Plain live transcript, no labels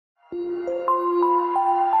Hi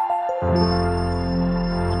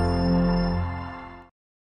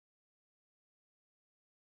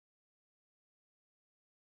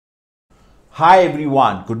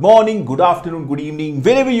everyone, good morning, good afternoon, good evening,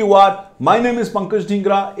 wherever you are. My name is Pankaj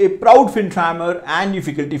Dhingra, a proud FinTrammer and your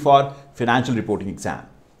faculty for Financial Reporting Exam.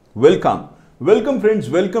 Welcome friends,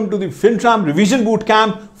 welcome to the FinTram Revision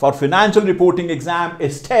Bootcamp for Financial Reporting Exam, a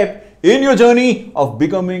step in your journey of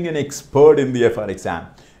becoming an expert in the FR exam.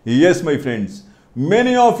 Yes my friends,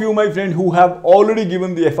 many of you my friend who have already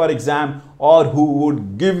given the FR exam or who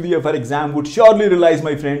would give the FR exam would surely realize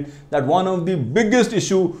my friend that one of the biggest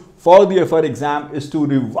issue for the FR exam is to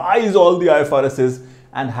revise all the IFRSs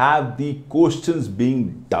and have the questions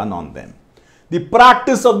being done on them. The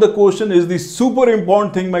practice of the question is the super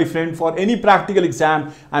important thing my friend for any practical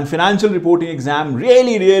exam, and financial reporting exam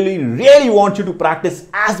really want you to practice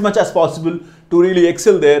as much as possible to really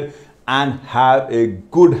excel there and have a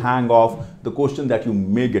good hang of the question that you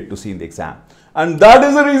may get to see in the exam. And that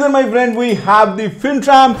is the reason my friend we have the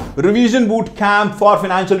FinTram Revision Bootcamp for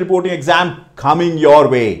Financial Reporting Exam coming your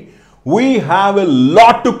way. We have a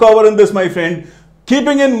lot to cover in this my friend,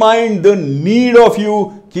 keeping in mind the need of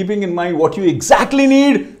you, keeping in mind what you exactly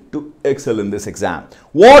need to excel in this exam.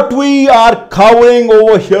 What we are covering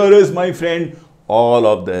over here is my friend all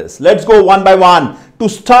of this. Let's go one by one. To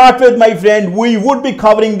start with my friend, we would be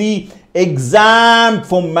covering the exam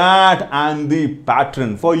format and the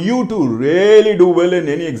pattern. For you to really do well in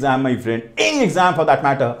any exam my friend, any exam for that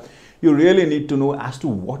matter, you really need to know as to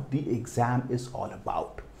what the exam is all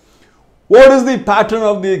about. What is the pattern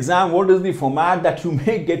of the exam? What is the format that you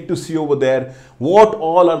may get to see over there? What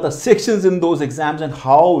all are the sections in those exams and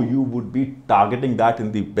how you would be targeting that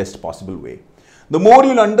in the best possible way. The more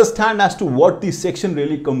you'll understand as to what the section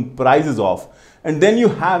really comprises of, and then you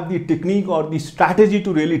have the technique or the strategy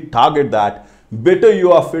to really target that, better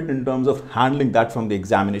you are fit in terms of handling that from the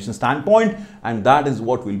examination standpoint. And that is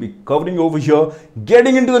what we'll be covering over here,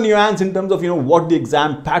 getting into the nuance in terms of what the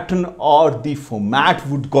exam pattern or the format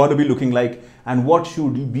would gonna be looking like and what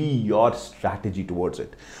should be your strategy towards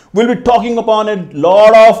it. We'll be talking upon a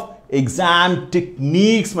lot of exam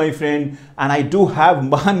techniques my friend, and I do have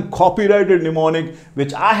one copyrighted mnemonic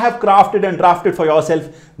which I have crafted and drafted for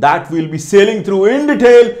yourself that we'll be sailing through in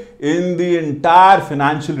detail in the entire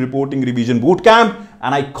Financial Reporting Revision Bootcamp,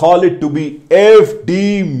 and I call it to be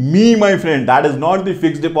FD Me my friend. That is not the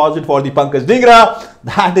fixed deposit for the Pankaj Dhingra,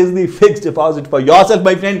 that is the fixed deposit for yourself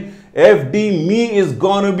my friend. FD Me is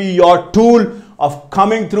gonna be your tool of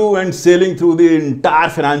coming through and sailing through the entire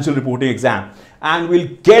financial reporting exam. And we'll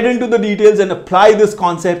get into the details and apply this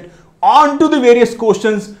concept onto the various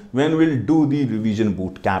questions when we'll do the revision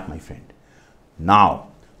boot camp, my friend. Now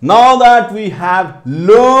that we have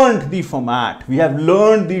learned the format, we have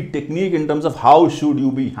learned the technique in terms of how should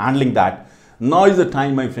you be handling that, now is the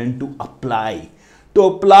time, my friend, to apply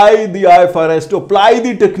the IFRS, to apply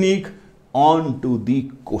the technique onto the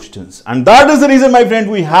questions. And that is the reason, my friend,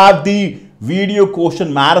 we have the video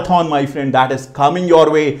question marathon, my friend, that is coming your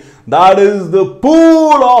way. That is the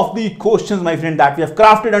pool of the questions, my friend, that we have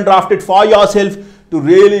crafted and drafted for yourself to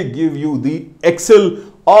really give you the excel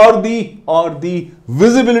or the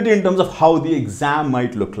visibility in terms of how the exam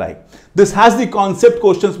might look like. This has the concept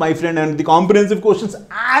questions, my friend, and the comprehensive questions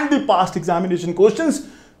and the past examination questions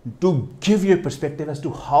to give you a perspective as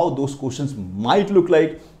to how those questions might look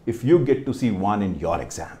like if you get to see one in your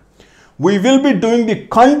exam. We will be doing the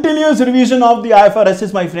continuous revision of the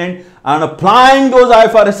IFRSs, my friend, and applying those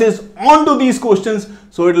IFRSs onto these questions.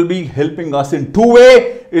 So it will be helping us in two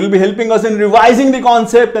ways. It will be helping us in revising the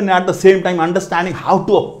concept and at the same time understanding how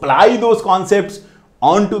to apply those concepts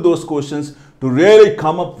onto those questions to really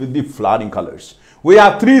come up with the flying colors. We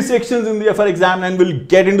have 3 sections in the FR exam and we'll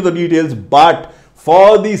get into the details, but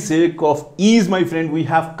for the sake of ease, my friend, we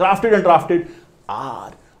have crafted and drafted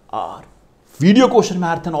our video question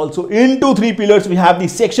marathon also into 3 pillars. We have the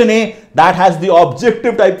section A that has the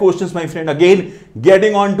objective type questions, my friend. Again,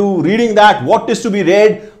 getting on to reading that, what is to be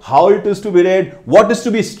read, how it is to be read, what is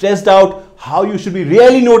to be stressed out, how you should be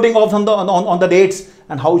really noting off on the dates,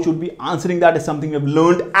 and how you should be answering that is something we have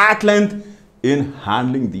learned at length in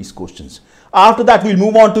handling these questions. After that, we'll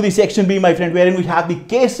move on to the section B, my friend, wherein we have the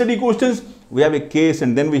case study questions. We have a case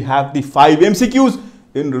and then we have the 5 MCQs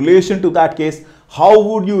in relation to that case. How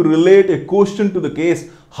would you relate a question to the case?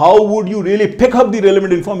 How would you really pick up the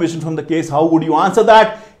relevant information from the case? How would you answer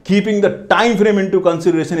that? Keeping the time frame into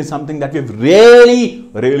consideration is something that we've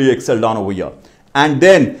really excelled on over here. And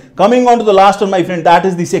then coming on to the last one, my friend, that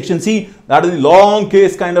is the section C. That is the long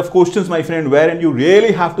case kind of questions, my friend, wherein you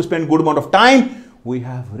really have to spend good amount of time. We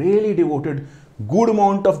have really devoted good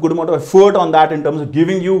amount of effort on that in terms of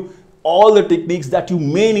giving you all the techniques that you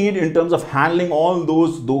may need in terms of handling all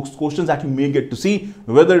those questions that you may get to see,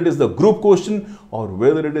 whether it is the group question or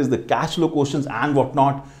whether it is the cash flow questions and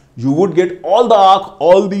whatnot. You would get all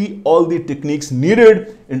the techniques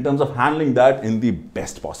needed in terms of handling that in the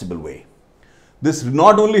best possible way. This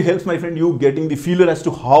not only helps, my friend, you getting the feeler as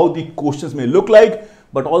to how the questions may look like,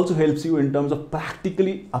 but also helps you in terms of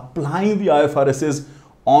practically applying the IFRSs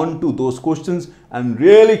onto those questions and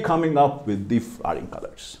really coming up with the flying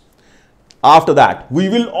colors. After that, we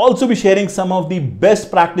will also be sharing some of the best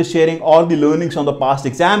practice sharing or the learnings on the past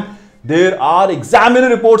exam. There are examiner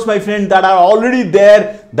reports, my friend, that are already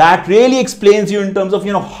there that really explains you in terms of,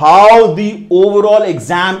 how the overall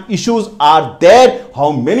exam issues are there,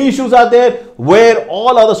 how many issues are there, where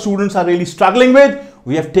all other students are really struggling with.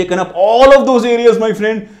 We have taken up all of those areas, my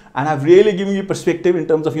friend, and have really given you perspective in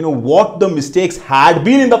terms of, what the mistakes had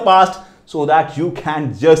been in the past so that you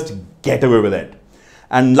can just get away with it.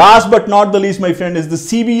 And last but not the least, my friend, is the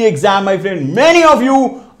CBE exam, my friend. Many of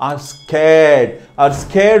you are scared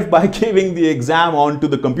by giving the exam onto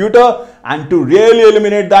the computer, and to really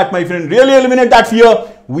eliminate that, my friend, really eliminate that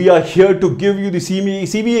fear, we are here to give you the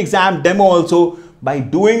CBE exam demo also by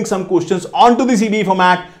doing some questions onto the CBE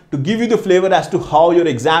format to give you the flavor as to how your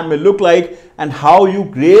exam will look like and how you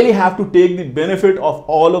really have to take the benefit of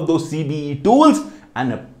all of those CBE tools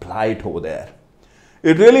and apply it over there.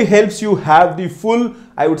 It really helps you have the full,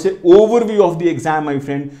 I would say, overview of the exam, my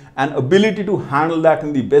friend, and ability to handle that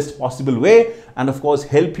in the best possible way, and of course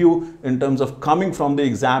help you in terms of coming from the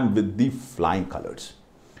exam with the flying colors.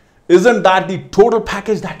 Isn't that the total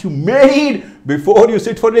package that you may need before you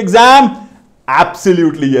sit for the exam?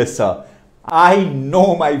 Absolutely yes, sir. I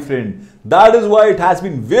know, my friend. That is why it has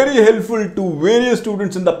been very helpful to various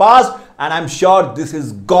students in the past, and I'm sure this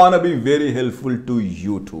is gonna be very helpful to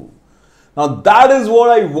you too. Now that is what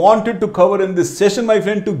I wanted to cover in this session, my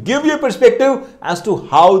friend, to give you a perspective as to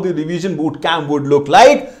how the revision bootcamp would look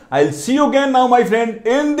like. I'll see you again now, my friend,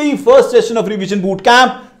 in the first session of revision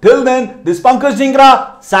bootcamp. Till then, this is Pankaj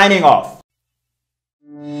Dhingra signing off.